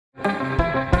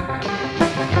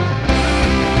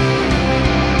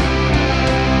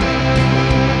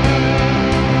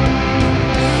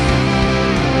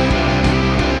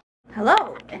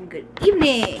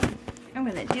evening. I'm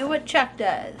gonna do what Chuck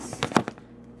does.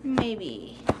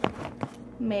 Maybe.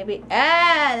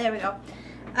 Ah, there we go.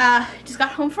 Just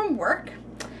got home from work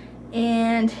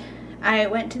and I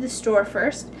went to the store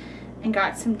first and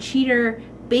got some cheater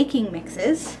baking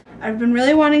mixes. I've been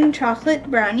really wanting chocolate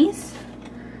brownies,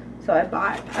 so I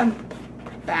bought a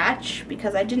batch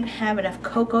because I didn't have enough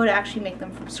cocoa to actually make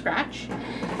them from scratch.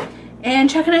 And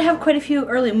Chuck and I have quite a few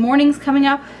early mornings coming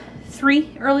up.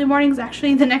 3 early mornings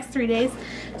actually the next 3 days.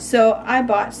 So I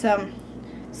bought some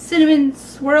cinnamon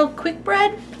swirl quick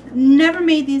bread. Never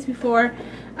made these before,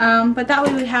 but that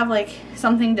way we have like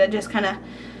something to just kind of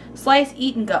slice,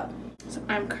 eat, and go. So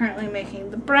I'm currently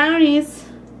making the brownies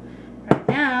right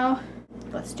now.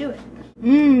 Let's do it.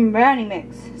 Brownie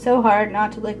mix. So hard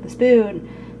not to lick the spoon,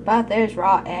 but there's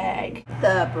raw egg.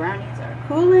 The brownies are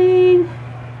cooling.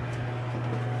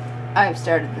 I've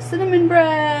started the cinnamon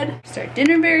bread. Start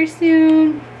dinner very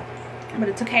soon, but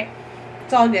it's okay.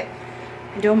 It's all good.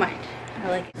 I don't mind. I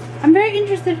like it. I'm very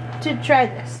interested to try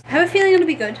this. I have a feeling it'll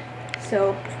be good,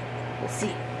 so we'll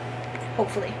see.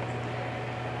 Hopefully.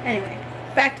 Anyway,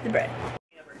 back to the bread.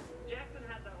 Jackson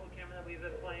has that little camera that we've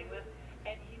been playing with,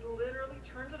 and he literally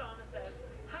turns it on and says,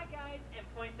 "Hi guys," and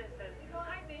points and says,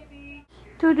 "Hi baby."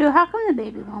 Dudu, how come the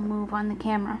baby won't move on the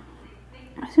camera?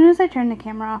 As soon as I turn the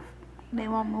camera off, they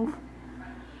won't move.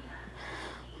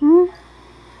 You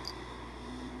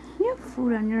have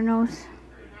food on your nose.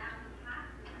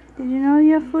 Did you know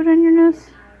you have food on your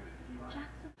nose?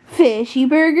 Fishy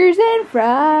burgers and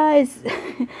fries.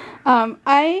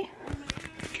 I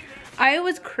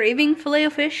was craving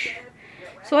filet-o-fish,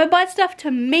 so I bought stuff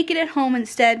to make it at home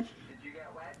instead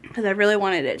because I really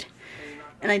wanted it,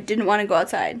 and I didn't want to go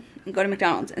outside and go to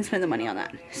McDonald's and spend the money on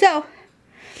that. So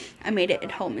I made it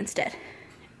at home instead,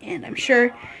 and I'm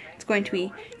sure it's going to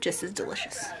be just as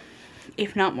delicious,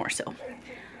 if not more so,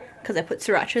 because I put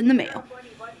sriracha in the mayo.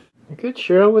 Good,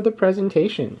 Cheryl, with the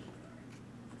presentation.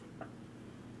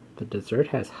 The dessert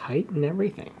has height and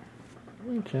everything.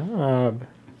 Good job.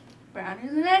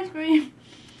 Brownies and ice cream.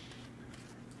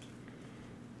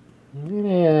 Look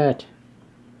at it.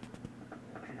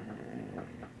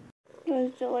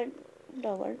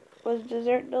 Was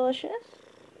dessert delicious?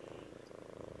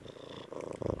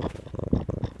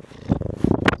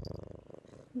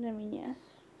 I mean, yes.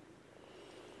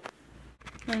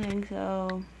 I think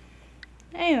so.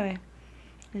 Anyway,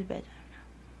 it's bedtime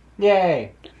now.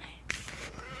 Yay! Good night.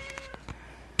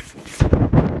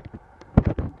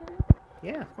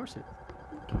 Yeah, of course it is.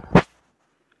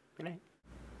 Good night.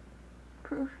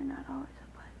 Proof you're not always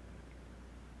a butt.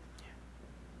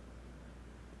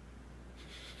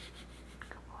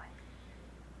 Good boy.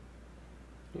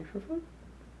 You for food?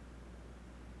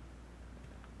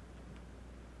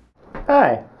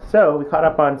 Hi. So we caught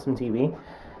up on some TV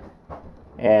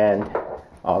and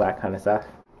all that kind of stuff.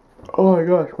 Oh my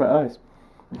gosh, my eyes.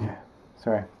 Yeah,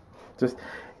 sorry. Just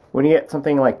when you get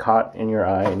something like caught in your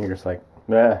eye and you're just like,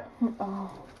 bleh. Oh.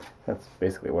 That's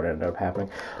basically what ended up happening.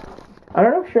 I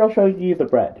don't know if Cheryl showed you the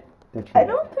bread. I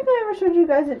don't think I ever showed you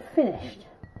guys it finished.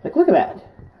 Like, look at that.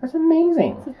 That's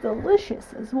amazing. It's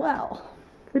delicious as well.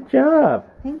 Good job.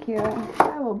 Thank you.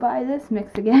 I will buy this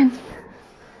mix again.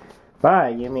 Buy,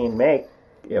 you mean make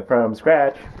it from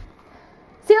scratch.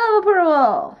 Seal of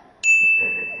approval.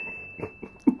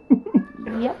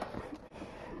 Yep.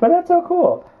 But that's so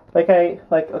cool. Okay,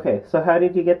 so how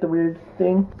did you get the weird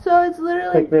thing? So it's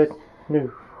literally Like this.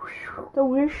 No. the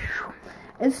weird.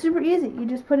 It's super easy. You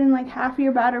just put in like half of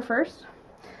your batter first,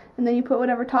 and then you put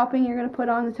whatever topping you're gonna put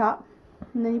on the top,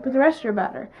 and then you put the rest of your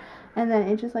batter, and then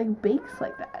it just like bakes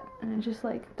like that, and it's just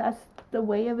like that's the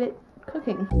way of it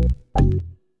cooking.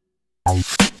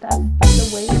 That's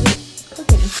the way of it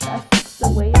cooking. That's the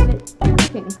way of it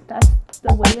cooking. That's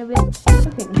the way of it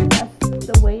cooking. That's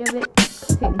the way of it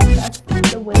cooking. That's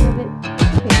the way of it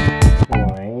cooking.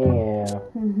 Wow.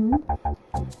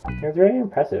 It was very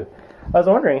impressive. I was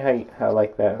wondering how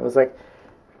like that. It was like,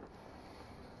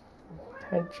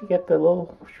 how did you get the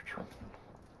little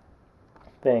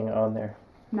thing on there?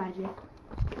 Magic.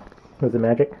 Was it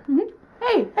magic?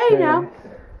 Hey now.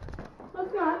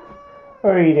 Let's not.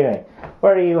 What are you doing?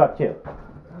 What are you up to?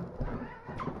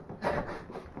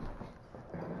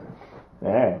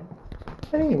 Alright.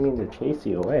 I didn't mean to chase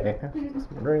you away. I was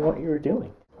just wondering what you were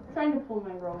doing. Trying to pull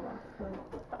my robe off.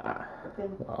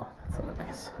 Well, that's not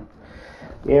nice.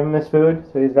 Gave him his food,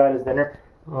 so he's got his dinner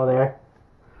all there.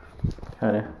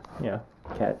 Kind of,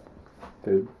 cat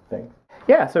food thing.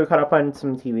 Yeah, so we caught up on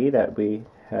some TV that we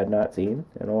had not seen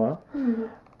in a while.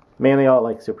 Mainly all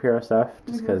like superhero stuff,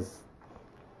 just because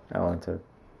I wanted to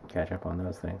catch up on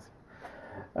those things.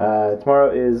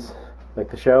 Tomorrow is like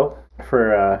the show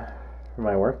for for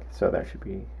my work, so that should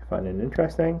be fun and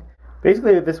interesting.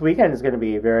 Basically, this weekend is going to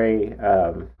be very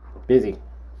busy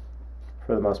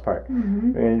for the most part.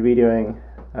 Mm-hmm. We're going to be doing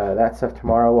that stuff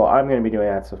tomorrow. Well, I'm going to be doing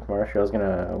that stuff tomorrow. Cheryl's going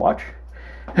to watch.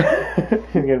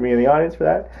 She's going to be in the audience for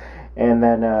that. And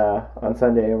then on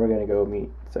Sunday, we're going to go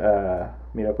meet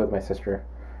up with my sister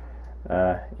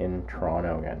in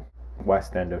Toronto again.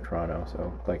 West end of Toronto,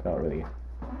 so like not really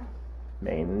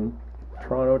main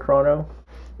Toronto.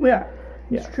 Yeah,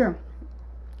 it's true.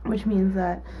 Which means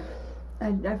that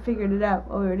I figured it out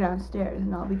while we were downstairs,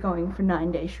 and I'll be going for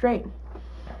 9 days straight.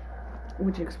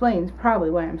 Which explains probably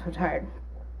why I'm so tired.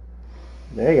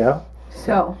 There you go.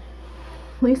 So,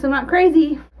 at least I'm not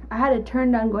crazy. I had to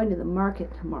turn down going to the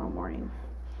market tomorrow morning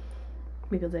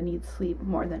because I need sleep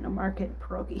more than a market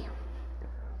pierogi.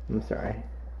 I'm sorry.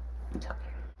 It's okay.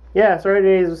 Yeah, sorry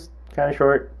today is kind of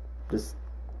short. Just,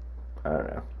 I don't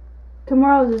know.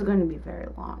 Tomorrow's is going to be very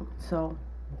long, so...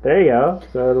 There you go.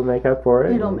 So it'll make up for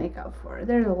it. It'll make up for it.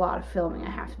 There's a lot of filming I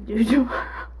have to do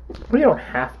tomorrow. But you don't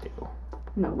have to.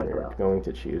 No, we You're will. going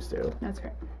to choose to. That's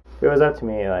right. If it was up to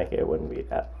me, like, it wouldn't be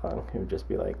that long. It would just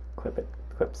be like, clip it.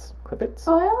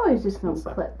 Oh, I always just film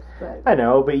clips, but... I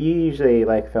know, but you usually,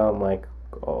 like, film, like,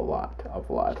 a lot.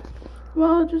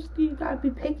 Well, just, you gotta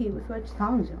be picky with which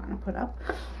songs you want to put up.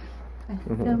 I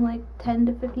film, like, 10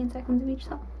 to 15 seconds of each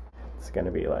song. It's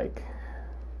gonna be, like,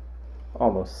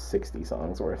 almost 60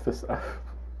 songs worth of stuff.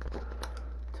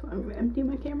 So I'm gonna empty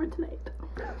my camera tonight.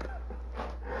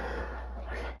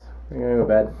 We're gonna go to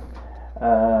bed.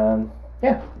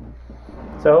 Yeah.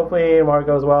 So hopefully tomorrow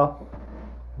goes well.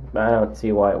 I don't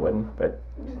see why it wouldn't, but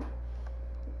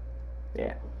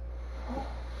yeah.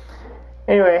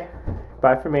 Anyway,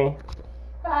 bye for me.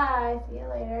 Bye. See you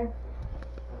later.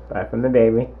 Bye from the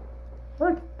baby.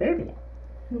 Look, baby.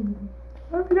 I don't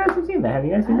know if you guys have seen that. Have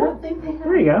you guys seen I that? don't think they have.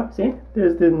 There you go. See?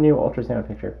 There's the new ultrasound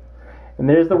picture. And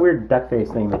there's the weird duck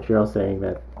face thing that Cheryl's saying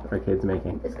that our kid's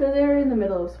making. It's because they were in the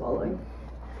middle of swallowing.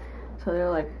 So they're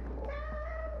like...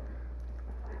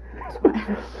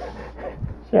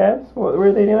 Shabs, what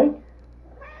were they doing?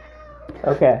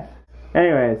 Okay.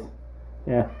 Anyways.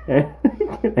 Yeah.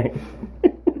 Good night.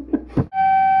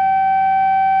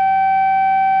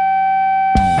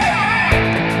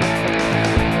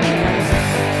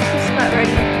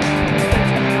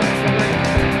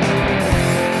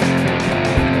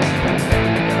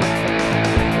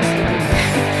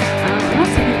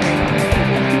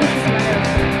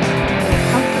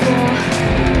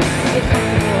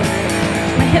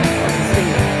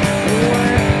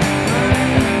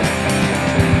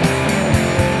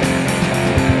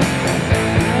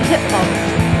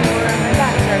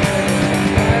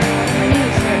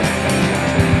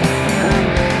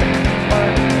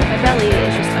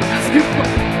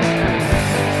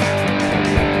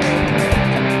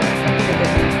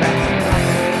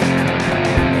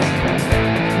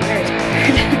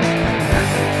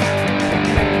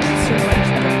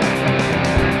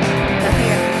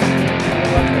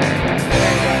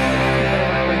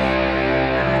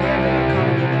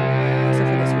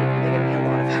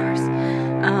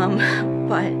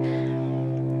 But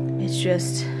it's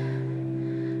just,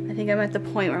 I think I'm at the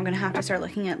point where I'm going to have to start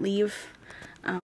looking at leave